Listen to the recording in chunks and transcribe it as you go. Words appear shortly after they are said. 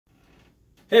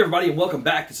Hey everybody, and welcome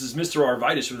back. This is Mr.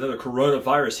 Arvidas with another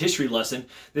coronavirus history lesson.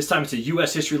 This time it's a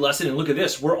U.S. history lesson, and look at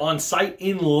this. We're on site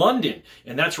in London.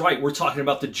 And that's right, we're talking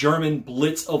about the German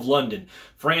Blitz of London.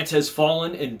 France has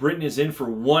fallen, and Britain is in for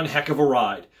one heck of a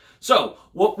ride. So,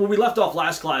 when we left off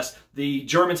last class, the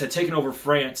Germans had taken over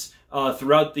France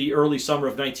throughout the early summer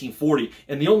of 1940,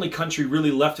 and the only country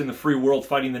really left in the free world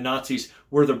fighting the Nazis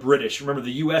were the British. Remember,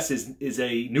 the U.S. is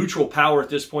a neutral power at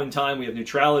this point in time. We have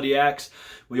neutrality acts.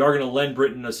 We are going to lend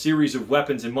Britain a series of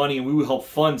weapons and money, and we will help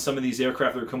fund some of these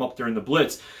aircraft that will come up during the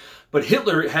Blitz. But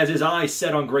Hitler has his eyes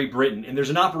set on Great Britain, and there's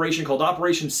an operation called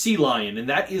Operation Sea Lion, and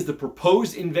that is the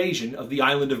proposed invasion of the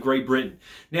island of Great Britain.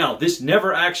 Now, this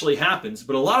never actually happens,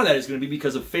 but a lot of that is going to be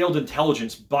because of failed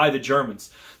intelligence by the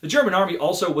Germans. The German army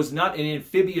also was not an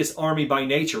amphibious army by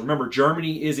nature. Remember,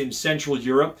 Germany is in Central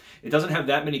Europe. It doesn't have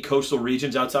that many coastal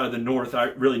regions outside of the north,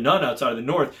 really none outside of the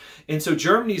north. And so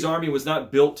Germany's army was not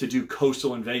built to do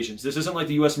coastal invasions. This isn't like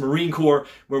the U.S. Marine Corps,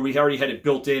 where we already had it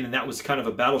built in, and that was kind of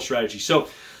a battle strategy. So,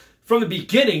 from the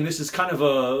beginning, this is kind of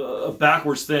a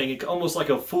backwards thing, almost like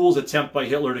a fool's attempt by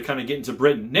Hitler to kind of get into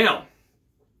Britain. Now,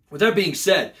 with that being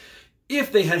said,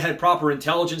 if they had had proper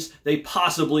intelligence, they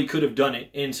possibly could have done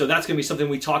it. And so that's going to be something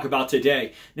we talk about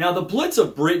today. Now, the Blitz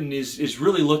of Britain is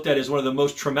really looked at as one of the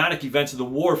most traumatic events of the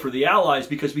war for the Allies,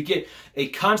 because we get a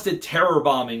constant terror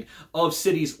bombing of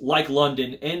cities like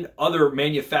London and other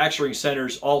manufacturing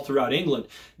centers all throughout England.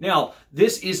 Now,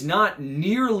 this is not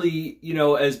nearly,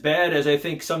 as bad as I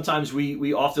think sometimes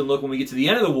we often look when we get to the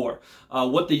end of the war.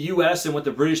 What the U.S. and what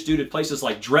the British do to places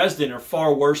like Dresden are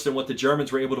far worse than what the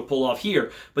Germans were able to pull off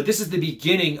here. But this is the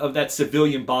beginning of that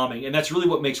civilian bombing, and that's really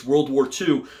what makes World War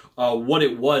II what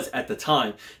it was at the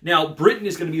time. Now, Britain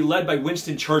is going to be led by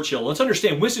Winston Churchill. Let's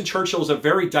understand, Winston Churchill is a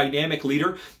very dynamic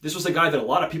leader. This was a guy that a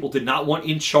lot of people did not want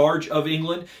in charge of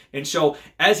England. And so,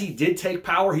 as he did take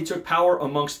power, he took power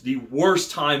amongst the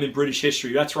worst time in British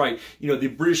history. That's right. The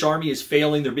British army is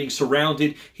failing. They're being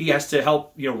surrounded. He has to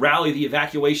help, rally the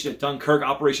evacuation at Dunkirk,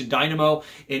 Operation Dynamo.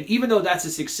 And even though that's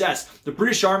a success, the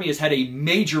British army has had a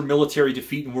major military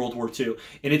defeat in World War II.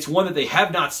 And it's one that they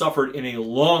have not suffered in a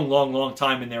long, long, long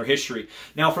time in their history.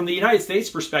 Now, from the United States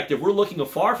perspective, we're looking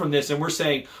afar from this and we're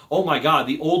saying, oh my God,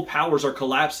 the old powers are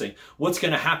collapsing. What's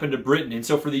going to happen to Britain? And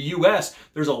so for the U.S.,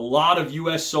 there's a lot of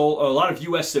U.S.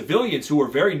 civilians who are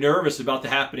very nervous about the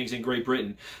happenings in Great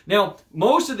Britain. Now,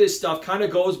 most of this stuff kind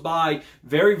of goes by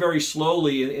very, very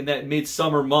slowly in that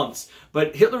midsummer months.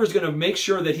 But Hitler is going to make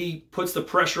sure that he puts the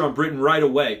pressure on Britain right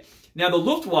away. Now, the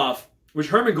Luftwaffe, which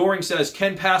Hermann Göring says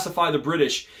can pacify the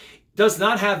British, does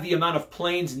not have the amount of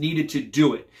planes needed to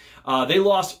do it. They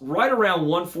lost right around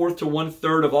 1/4 to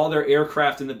 1/3 of all their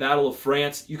aircraft in the Battle of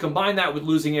France. You combine that with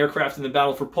losing aircraft in the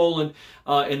Battle for Poland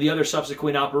and the other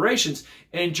subsequent operations,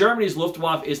 and Germany's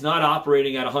Luftwaffe is not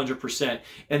operating at 100%.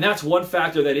 And that's one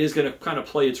factor that is going to kind of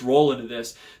play its role into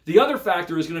this. The other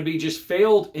factor is going to be just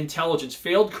failed intelligence,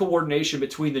 failed coordination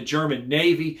between the German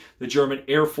Navy, the German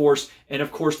Air Force, and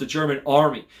of course the German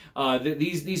Army.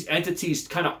 These entities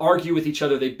kind of argue with each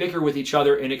other, they bicker with each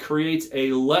other, and it creates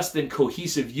a less than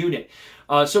cohesive unit.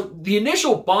 So the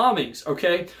initial bombings,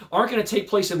 okay, aren't going to take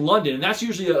place in London, and that's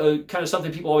usually a kind of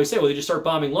something people always say, well, they just start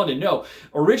bombing London. No,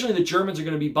 originally the Germans are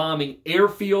going to be bombing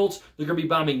airfields, they're going to be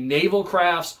bombing naval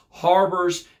crafts,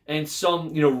 harbors, and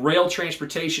some, rail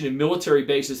transportation and military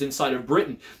bases inside of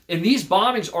Britain. And these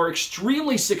bombings are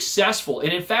extremely successful.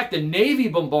 And in fact, the Navy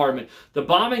bombardment, the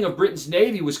bombing of Britain's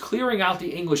Navy, was clearing out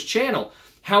the English Channel.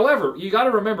 However, you got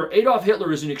to remember, Adolf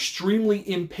Hitler is an extremely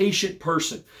impatient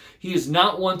person. He is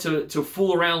not one to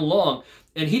fool around long,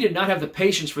 and he did not have the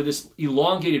patience for this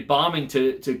elongated bombing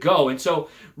to go. And so,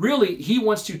 really, he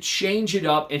wants to change it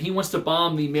up, and he wants to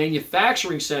bomb the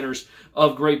manufacturing centers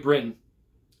of Great Britain.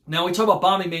 Now, we talk about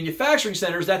bombing manufacturing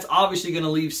centers, that's obviously going to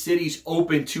leave cities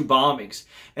open to bombings.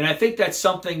 And I think that's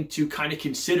something to kind of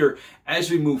consider as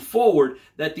we move forward,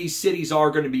 that these cities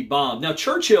are going to be bombed. Now,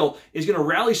 Churchill is going to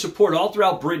rally support all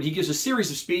throughout Britain. He gives a series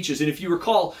of speeches. And if you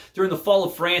recall, during the fall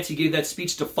of France, he gave that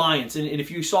speech Defiance. And if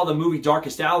you saw the movie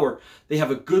Darkest Hour, they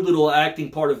have a good little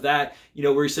acting part of that,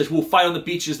 where he says, we'll fight on the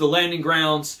beaches, the landing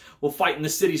grounds, we'll fight in the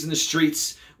cities and the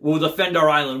streets, we'll defend our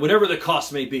island, whatever the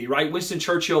cost may be, right? Winston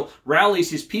Churchill rallies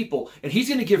his people, and he's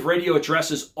going to give radio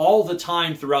addresses all the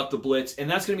time throughout the Blitz, and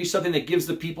that's going to be something that gives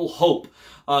the people hope.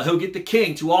 He'll get the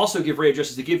king to also give radio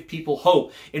addresses to give people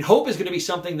hope. And hope is going to be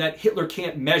something that Hitler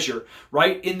can't measure,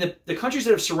 right? In the countries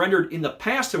that have surrendered in the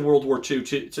past in World War II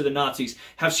to the Nazis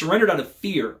have surrendered out of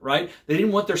fear, right? They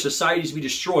didn't want their societies to be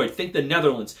destroyed. Think the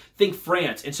Netherlands, think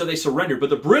France, and so they surrendered. But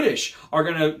the British are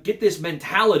going to get this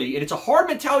mentality, and it's a hard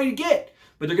mentality to get,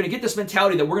 but they're going to get this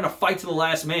mentality that we're going to fight to the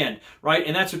last man, right?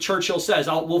 And that's what Churchill says.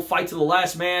 We'll fight to the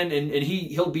last man, and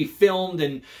he'll be filmed,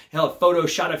 and he'll have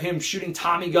photos shot of him shooting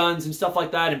Tommy guns and stuff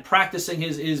like that, and practicing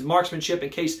his marksmanship in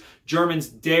case Germans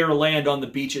dare land on the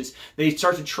beaches. They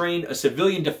start to train a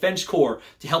civilian defense corps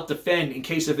to help defend in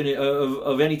case of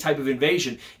any type of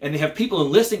invasion. And they have people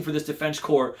enlisting for this defense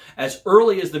corps as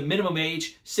early as the minimum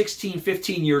age, 16,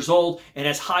 15 years old, and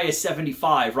as high as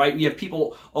 75, right? You have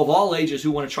people of all ages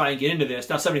who want to try and get into this.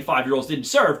 Now, 75-year-olds didn't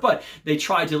serve, but they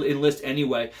tried to enlist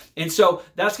anyway. And so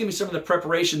that's going to be some of the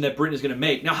preparation that Britain is going to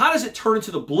make. Now, how does it turn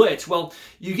into the Blitz? Well,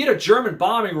 you get a German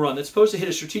bombing run that's supposed to hit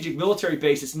a strategic military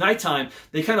base. It's nighttime.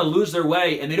 They kind of lose their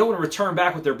way, and they don't want to return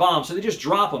back with their bombs, so they just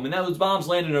drop them, and those bombs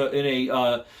land in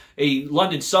a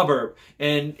London suburb,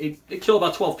 and it killed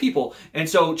about 12 people. And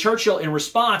so Churchill, in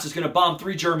response, is going to bomb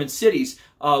 3 German cities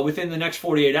within the next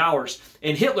 48 hours.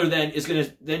 And Hitler then is going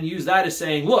to then use that as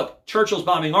saying, look, Churchill's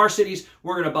bombing our cities,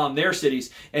 we're going to bomb their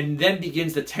cities. And then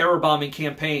begins the terror bombing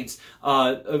campaigns,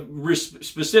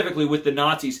 specifically with the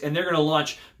Nazis. And they're going to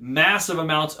launch massive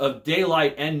amounts of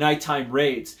daylight and nighttime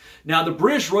raids. Now, the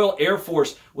British Royal Air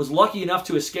Force was lucky enough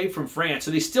to escape from France,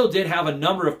 so they still did have a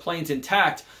number of planes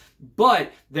intact,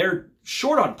 but they're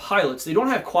short on pilots. They don't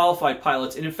have qualified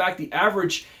pilots. And in fact, the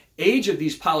average age of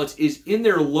these pilots is in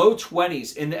their low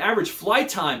 20s. And the average flight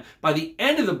time by the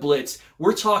end of the Blitz,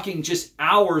 we're talking just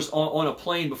hours on a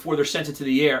plane before they're sent into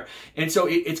the air. And so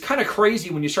it's kind of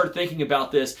crazy when you start thinking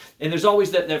about this. And there's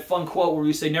always that fun quote where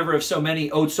we say, never have so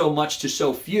many owed so much to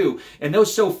so few. And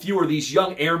those so few are these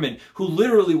young airmen who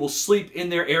literally will sleep in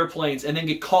their airplanes and then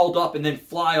get called up and then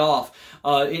fly off.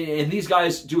 And these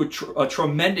guys do a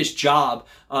tremendous job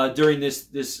during this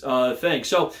thing.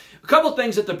 So a couple of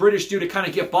things that the British do to kind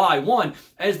of get by. One,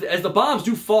 as the bombs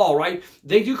do fall, right,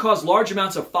 they do cause large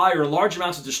amounts of fire and large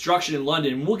amounts of destruction in London.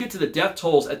 And we'll get to the death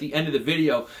tolls at the end of the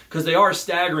video because they are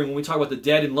staggering when we talk about the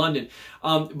dead in London.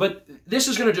 But this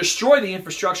is going to destroy the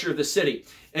infrastructure of the city.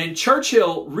 And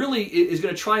Churchill really is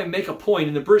going to try and make a point,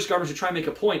 and the British government should try and make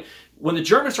a point. When the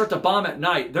Germans start to bomb at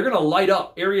night, they're going to light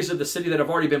up areas of the city that have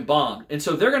already been bombed. And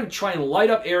so they're going to try and light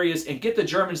up areas and get the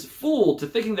Germans fooled to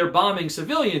thinking they're bombing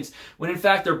civilians when in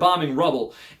fact they're bombing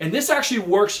rubble. And this actually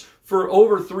works for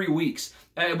over 3 weeks.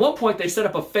 At one point, they set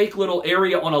up a fake little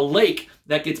area on a lake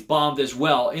that gets bombed as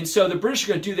well. And so the British are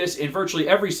going to do this in virtually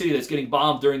every city that's getting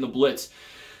bombed during the Blitz.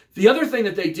 The other thing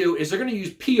that they do is they're going to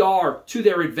use PR to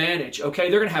their advantage, okay?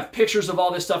 They're going to have pictures of all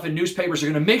this stuff in newspapers.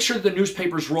 They're going to make sure that the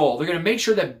newspapers roll. They're going to make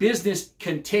sure that business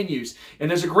continues.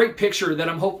 And there's a great picture that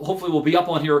hopefully will be up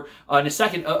on here in a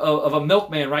second of a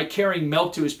milkman, right, carrying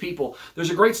milk to his people. There's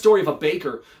a great story of a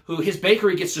baker who his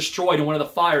bakery gets destroyed in one of the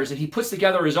fires, and he puts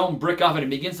together his own brick oven and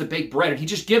begins to bake bread, and he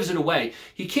just gives it away.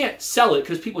 He can't sell it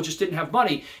because people just didn't have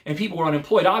money, and people were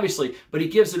unemployed, obviously, but he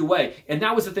gives it away. And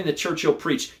that was the thing that Churchill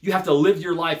preached. You have to live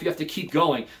your life. You have to keep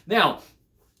going. Now,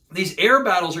 these air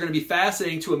battles are going to be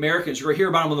fascinating to Americans. You're going to hear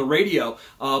about them on the radio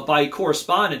by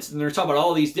correspondents, and they're talking about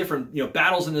all these different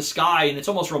battles in the sky, and it's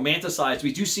almost romanticized.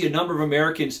 We do see a number of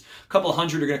Americans, a couple of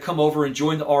hundred, are going to come over and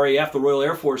join the RAF, the Royal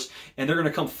Air Force, and they're going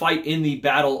to come fight in the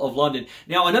Battle of London.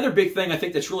 Now, another big thing I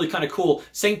think that's really kind of cool,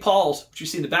 St. Paul's, which you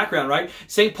see in the background, right?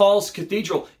 St. Paul's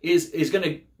Cathedral is going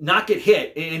to not get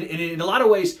hit. And in a lot of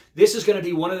ways, this is going to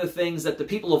be one of the things that the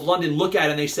people of London look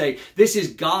at and they say, this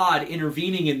is God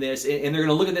intervening in this. And they're going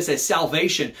to look at this as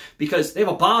salvation because they have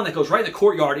a bomb that goes right in the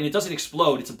courtyard and it doesn't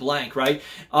explode. It's a blank, right?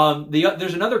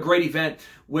 There's another great event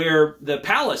where the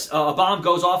palace, a bomb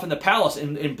goes off in the palace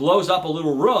and blows up a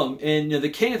little room. And the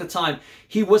king at the time,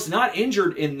 he was not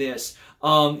injured in this.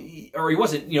 Or he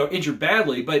wasn't, injured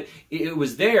badly, but it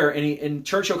was there, and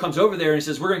Churchill comes over there and he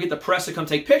says, we're going to get the press to come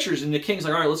take pictures, and the king's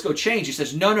like, all right, let's go change. He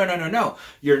says, no,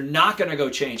 you're not going to go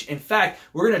change. In fact,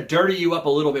 we're going to dirty you up a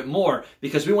little bit more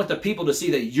because we want the people to see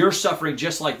that you're suffering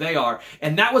just like they are.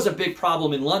 And that was a big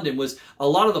problem in London, was a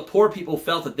lot of the poor people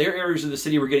felt that their areas of the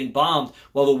city were getting bombed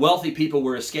while the wealthy people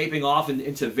were escaping off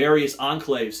into various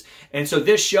enclaves. And so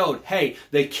this showed, hey,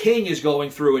 the king is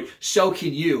going through it, so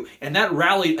can you. And that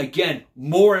rallied, again,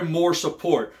 more and more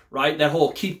support, right? That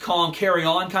whole keep calm, carry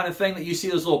on kind of thing that you see,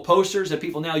 those little posters that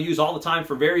people now use all the time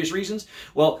for various reasons.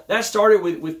 Well, that started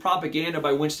with propaganda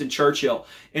by Winston Churchill.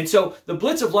 And so the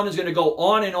Blitz of London is going to go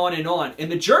on and on and on.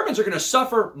 And the Germans are going to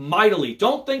suffer mightily.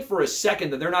 Don't think for a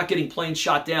second that they're not getting planes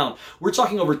shot down. We're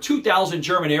talking over 2,000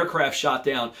 German aircraft shot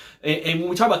down. And when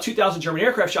we talk about 2,000 German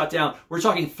aircraft shot down, we're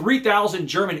talking 3,000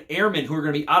 German airmen who are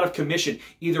going to be out of commission,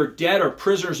 either dead or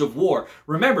prisoners of war.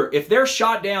 Remember, if they're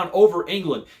shot down over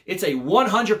England, it's a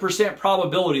 100%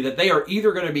 probability that they are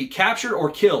either going to be captured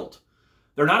or killed.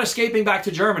 They're not escaping back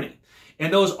to Germany.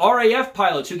 And those RAF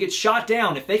pilots who get shot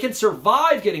down, if they can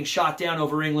survive getting shot down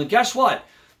over England, guess what?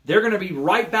 they're going to be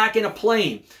right back in a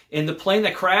plane. And the plane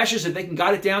that crashes, if they can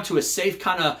guide it down to a safe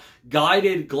kind of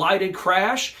glided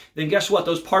crash, then guess what?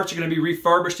 Those parts are going to be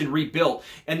refurbished and rebuilt.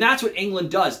 And that's what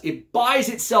England does. It buys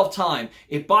itself time.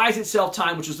 It buys itself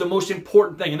time, which was the most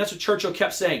important thing. And that's what Churchill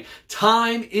kept saying.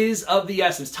 Time is of the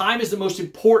essence. Time is the most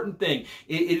important thing.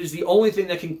 It is the only thing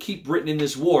that can keep Britain in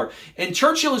this war. And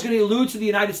Churchill is going to allude to the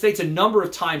United States a number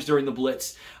of times during the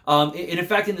Blitz. And in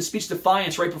fact, in the speech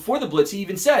Defiance right before the Blitz, he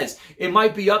even says it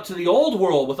might be up to the old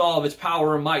world with all of its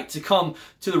power and might to come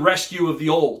to the rescue of the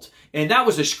old. And that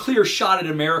was a clear shot at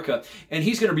America. And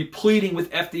he's going to be pleading with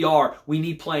FDR. We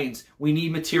need planes. We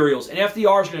need materials. And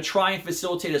FDR is going to try and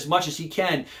facilitate as much as he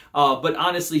can. But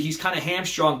honestly, he's kind of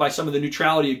hamstrung by some of the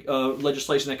neutrality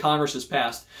legislation that Congress has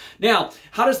passed. Now,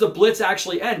 how does the Blitz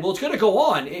actually end? Well, it's going to go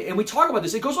on. And we talk about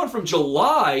this. It goes on from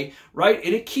July, right?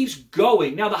 And it keeps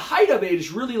going. Now, the height of it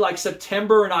is really like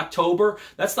September and October.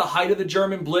 That's the height of the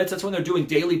German Blitz. That's when they're doing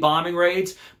daily bombing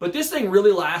raids. But this thing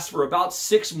really lasts for about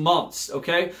 6 months,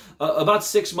 okay? About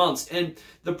 6 months. And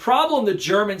the problem the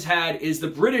Germans had is the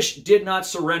British did not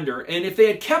surrender. And if they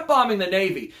had kept bombing the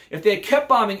Navy, if they had kept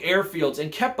bombing airfields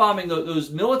and kept bombing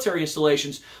those military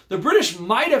installations, the British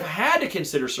might have had to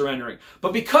consider surrendering.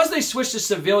 But because they switched to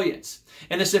civilians,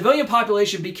 and the civilian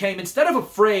population became, instead of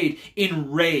afraid,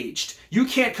 enraged. You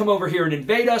can't come over here and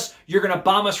invade us. You're going to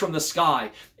bomb us from the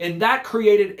sky. And that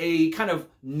created a kind of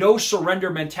no surrender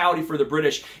mentality for the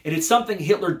British. And it's something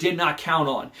Hitler did not count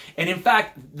on. And in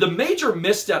fact, the major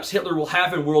missteps Hitler will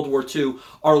have in World War II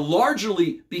are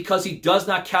largely because he does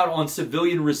not count on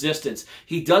civilian resistance.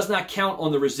 He does not count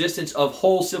on the resistance of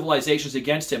whole civilizations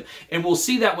against him. And we'll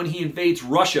see that when he invades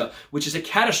Russia, which is a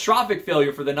catastrophic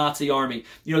failure for the Nazi army.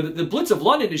 You know, the Blitz of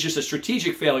London is just a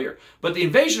strategic failure. But the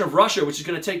invasion of Russia, which is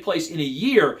going to take place in a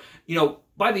year, you know,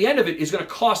 by the end of it is going to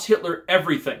cost Hitler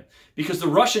everything. Because the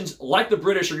Russians, like the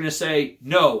British, are going to say,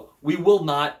 no, we will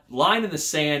not. Line in the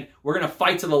sand. We're going to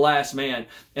fight to the last man.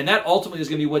 And that ultimately is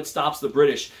going to be what stops the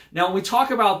British. Now, when we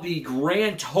talk about the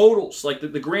grand totals, like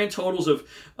the grand totals of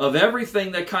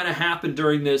everything that kind of happened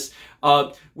during this,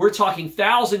 we're talking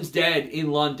thousands dead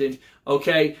in London.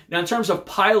 Okay, now in terms of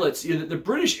pilots, you know, the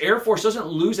British Air Force doesn't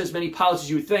lose as many pilots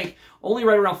as you would think, only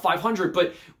right around 500,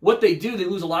 but what they do, they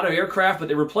lose a lot of aircraft, but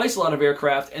they replace a lot of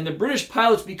aircraft, and the British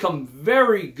pilots become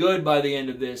very good by the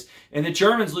end of this, and the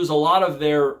Germans lose a lot of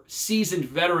their seasoned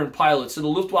veteran pilots, so the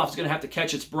Luftwaffe is going to have to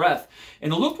catch its breath,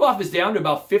 and the Luftwaffe is down to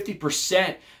about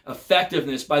 50%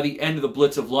 effectiveness by the end of the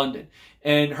Blitz of London.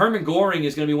 And Hermann Göring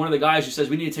is going to be one of the guys who says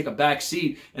we need to take a back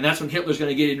seat. And that's when Hitler's going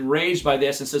to get enraged by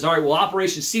this and says, all right, well,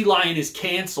 Operation Sea Lion is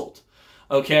canceled.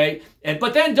 Okay?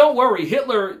 But then don't worry,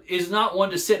 Hitler is not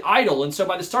one to sit idle. And so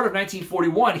by the start of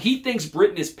 1941, he thinks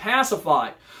Britain is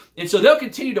pacified. And so they'll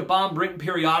continue to bomb Britain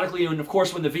periodically. And of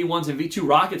course, when the V-1s and V-2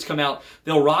 rockets come out,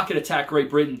 they'll rocket attack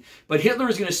Great Britain. But Hitler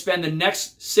is going to spend the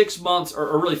next 6 months,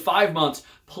 or really 5 months,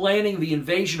 planning the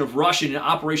invasion of Russia in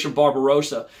Operation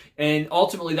Barbarossa. And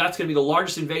ultimately, that's going to be the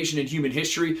largest invasion in human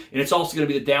history. And it's also going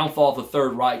to be the downfall of the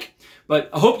Third Reich. But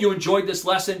I hope you enjoyed this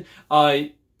lesson.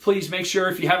 Please make sure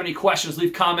if you have any questions,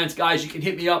 leave comments. Guys, you can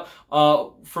hit me up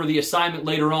for the assignment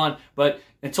later on. But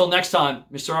until next time,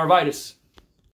 Mr. Arvidas.